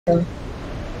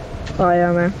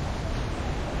आया मैं।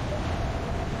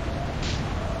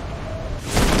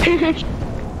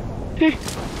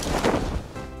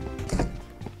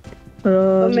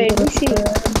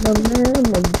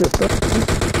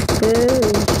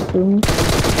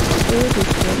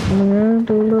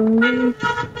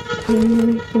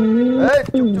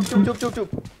 चुप चुप चुप चुप चुप चुप।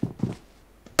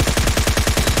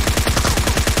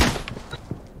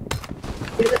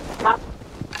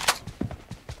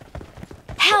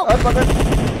 पकड़।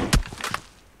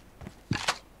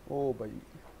 ओ भाई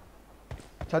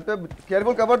छत पे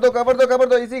केयरफुल, कवर दो कवर दो कवर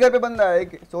दो। इसी घर पे बंदा है,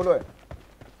 एक सोलो है।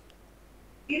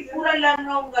 ये पूरा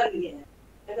लॉकडाउन कर दिया है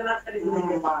इतना खरीदने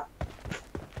के बाद।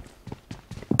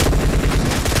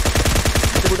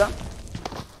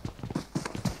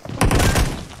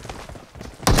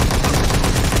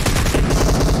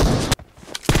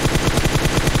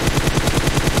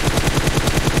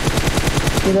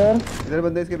 इधर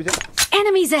बंदे इसके पीछे।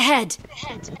 Enemies ahead.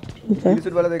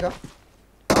 सूट वाला देखा।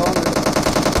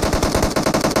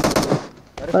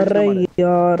 अरे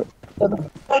यार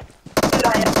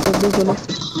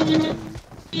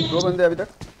दो बंदे अभी तक।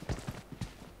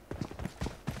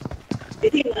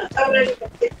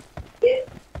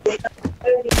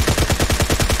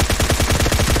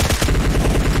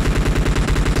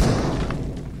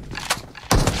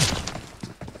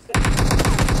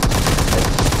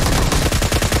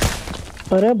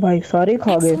 अरे भाई सारे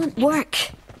खा गए।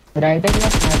 राइट है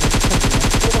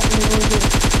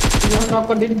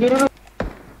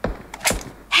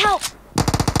Help!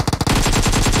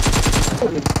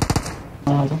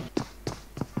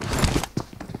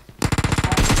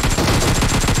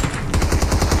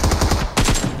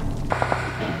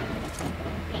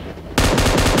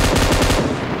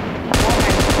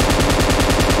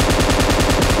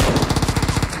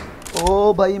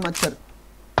 ओ भाई मच्छर।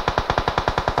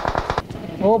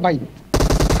 ओ भाई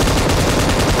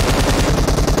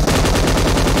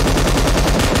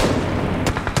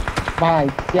भाई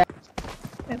क्या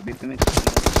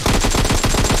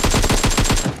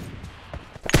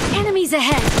Enemies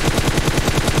ahead.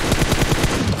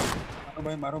 मारो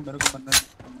भाई मारो, मेरे को बंदा।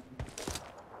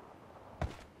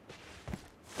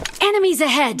 Enemies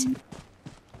ahead.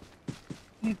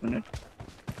 एक मिनट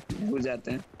हो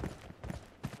जाते हैं।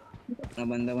 अपना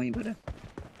बंदा वहीं पर है।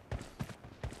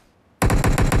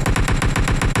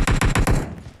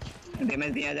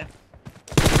 डैमेज दिया जा।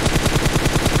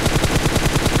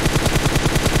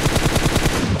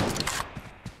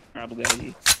 आप गए जी।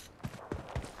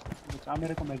 बचा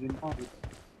मेरे को, मैगजीन को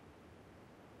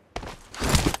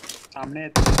सामने।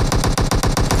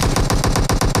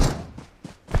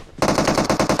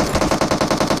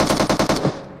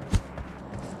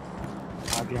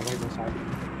 आ गया भाई, बस आ गया।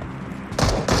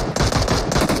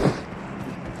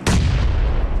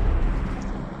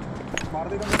 मार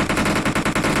देगा।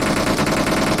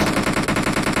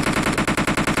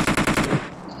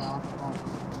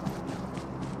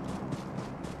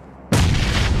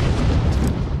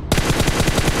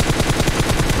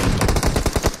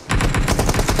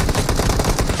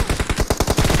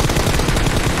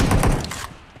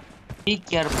 Be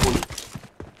careful.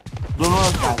 Do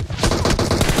not die.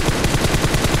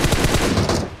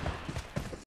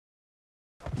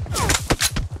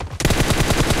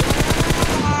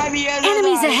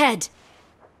 Enemies ahead.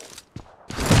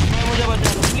 मुझे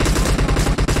बचा लो प्लीज।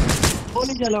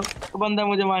 गोली चलो, तो बंदा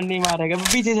मुझे मार नहीं मारेगा।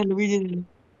 पीछे चलो पीछे चलो।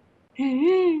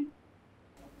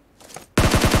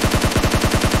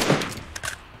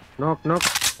 Knock knock.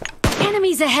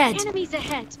 Enemies ahead. Enemies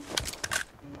ahead.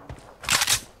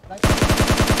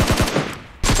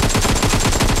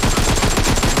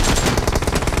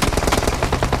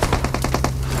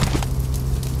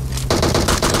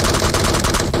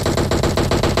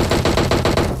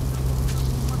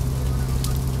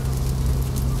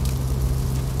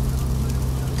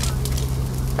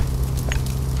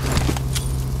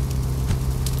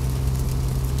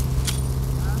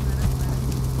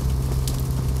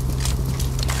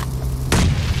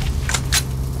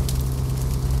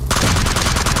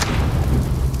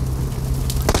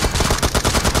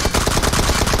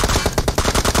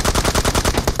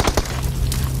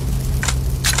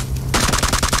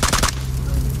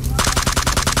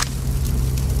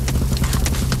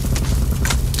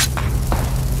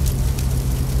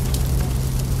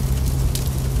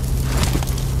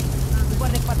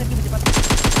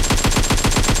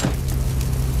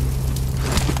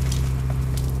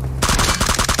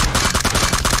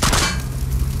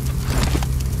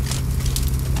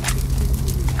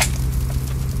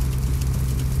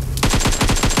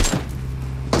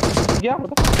 गया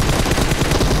होता।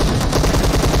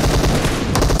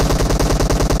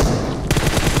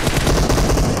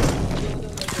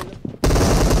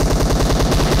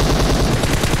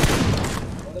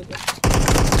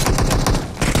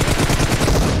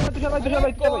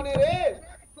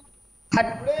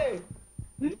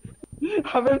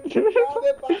 अबे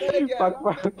अबे पागल है क्या?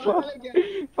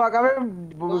 फक अबे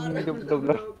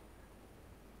दुबला।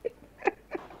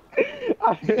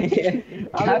 अबे क्या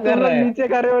तुम कर लोग रहा है? नीचे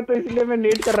खड़े हो तो इसलिए मैं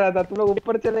नेट कर रहा था, तुम लोग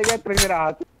ऊपर चले गए तो मेरा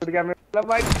हाथ टूट गया। मैं बोला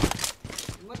भाई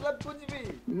मतलब कुछ भी।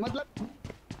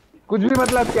 कुछ भी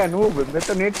मतलब क्या नूब, मैं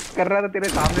तो नेट कर रहा था तेरे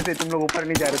सामने से, तुम लोग ऊपर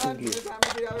नहीं जा रहे थे हाँ तेरे इसलिए। सामने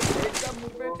से यार एकदम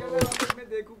मूवमेंट चल रहा है, वहाँ पे मैं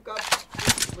देखूँ कब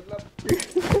मतलब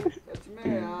सच में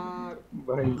यार।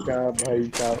 भाई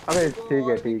साहब अबे देखो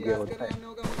और भी ठीक है क्लास होता है। कराने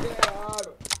होगा मुझे यार।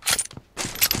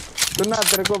 सुनना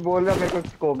तेरे को बोल रहा, मेरे को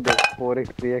स्कोप दे 4x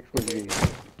 3x कुछ भी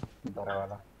बड़ा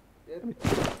वाला। ये अबे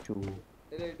चू ले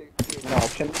मेरा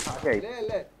ऑप्शन आ गया ले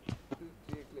ले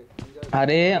ठीक ले एंजॉय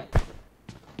अरे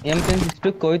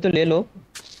M10 कोई तो ले लो,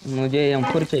 मुझे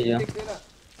M4 चाहिए। देख तेरा।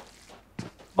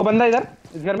 वो बंदा इधर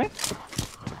इस घर में।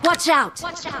 Watch out!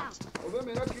 अबे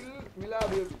मेरा किल मिला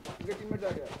अभी मेरे टीममेट आ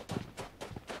गया।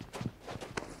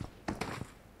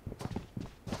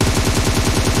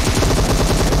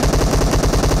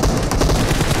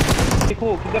 देखो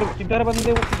किधर किधर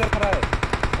बंदे, वो किधर खड़ा है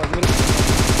और मेरे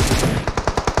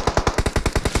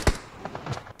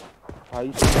भाई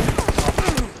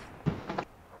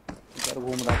इधर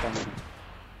घूम रहा था मैं।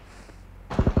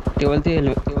 केवल थी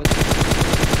केवल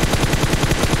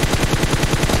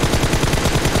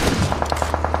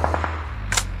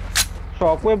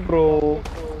shockwave bro.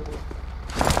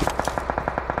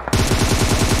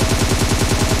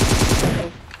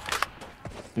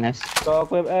 Nice.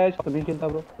 Shockwave as तो नहीं खेलता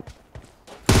ब्रो।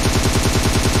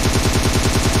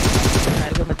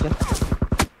 फायर के बच्चे।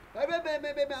 अबे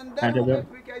मैं अंदर अरे हूँ, बे। मैं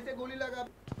फिर कैसे गोली लगा?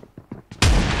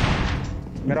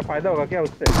 मेरा फायदा होगा क्या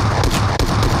उससे?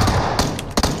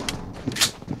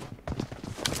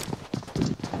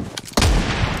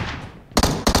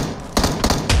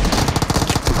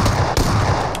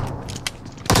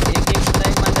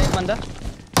 एक बंदा।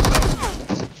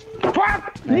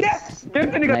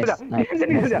 गेम से निकल जा, नाइस गेम से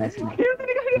निकल जा, नाइस नाइस गेम से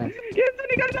निकल जा, नाइस। गेम से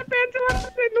निकल जा, पैर से मार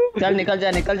दे नूब। चल निकल जा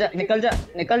चल निकल जा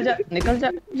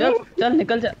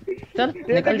चल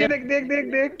ये निकल जा।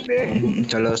 देख।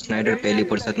 चलो स्नाइडर पहली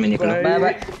फुर्सत में निकलो। भाई बाय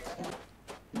बाय।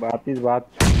 बात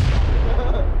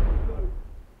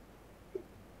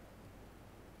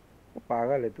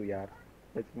पागल है तू यार,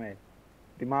 सच में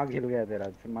दिमाग हिल गया तेरा,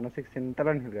 मानसिक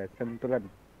संतुलन हिल गया, संतुलन।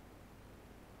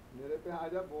 मेरे पे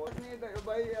आजा, बहुत नहीं था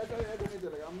भाई, ऐसा नहीं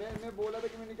चलेगा। मैं बोला था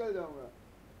कि मैं निकल जाऊंगा।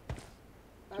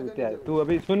 ऐसा नहीं चूतिया है चलेगा। तू।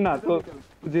 अभी सुन ना, तो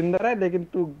तू जिंदा रह लेकिन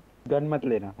तू गन मत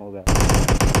लेना, होगा।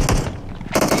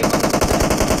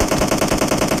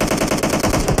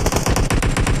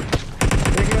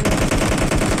 देख लो ना,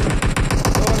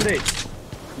 दो बंदे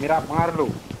मेरा मार लो,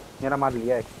 मेरा मार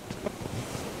लिया है।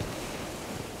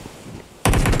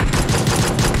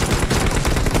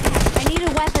 I need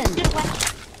a weapon.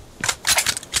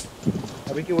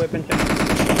 अभी की वेपन चाहिए?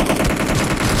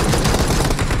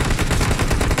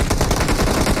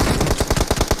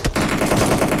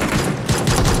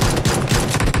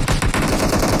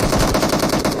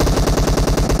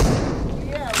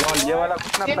 ये वाला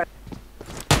कितना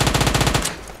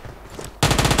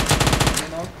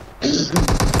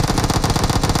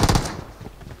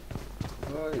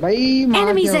भाई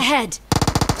Enemies ahead!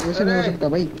 ऐसे नहीं हो सकता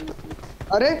भाई।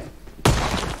 अरे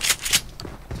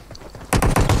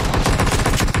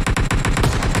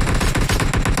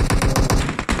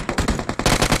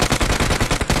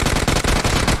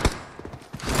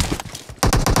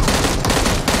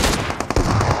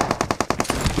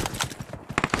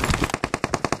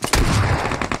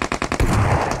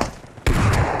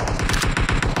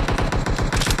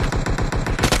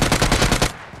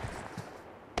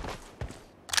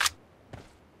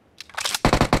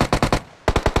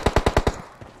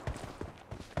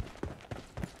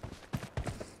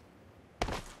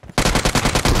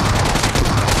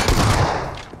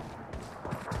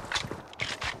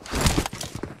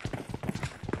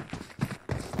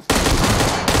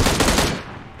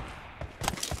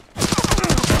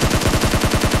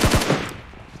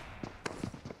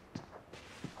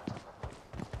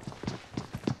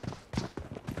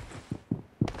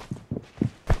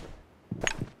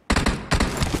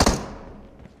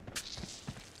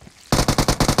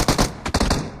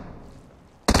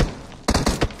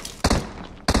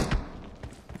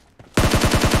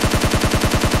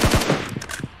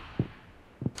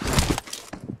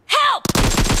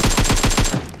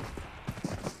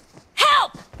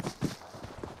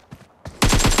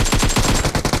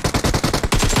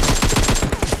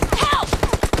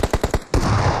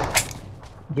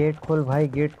गेट खोल भाई,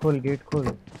 गेट खोल, गेट खोल।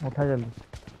 उठा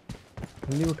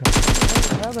जल्दी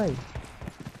उठा भाई।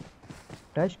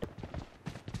 Touch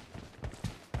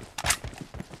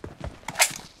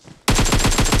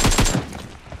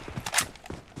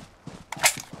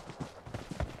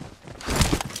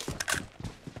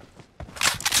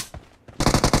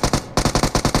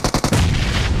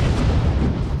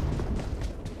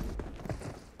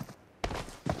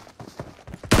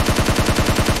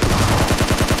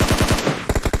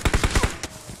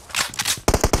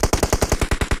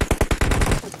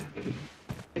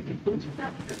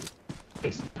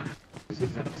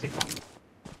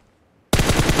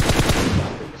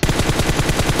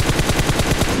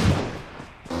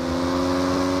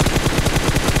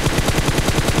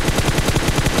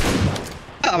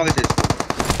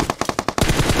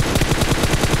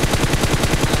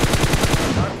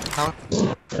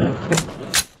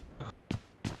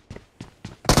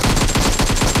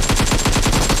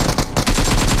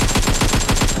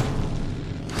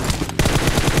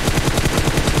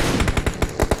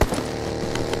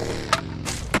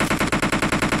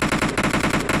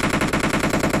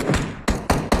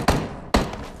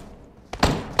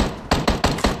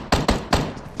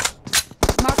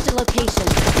location.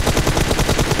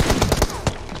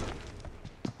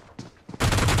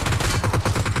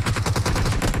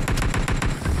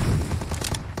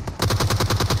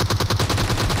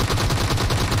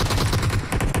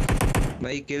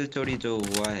 भाई किल चोरी जो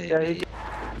हुआ है क्या है?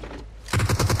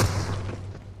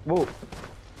 वो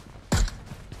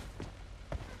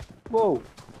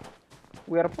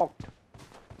we are fucked.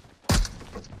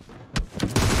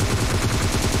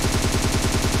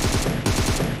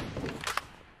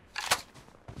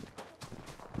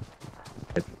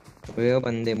 वे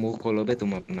बंदे मुंह खोलो बे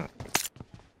तुम अपना।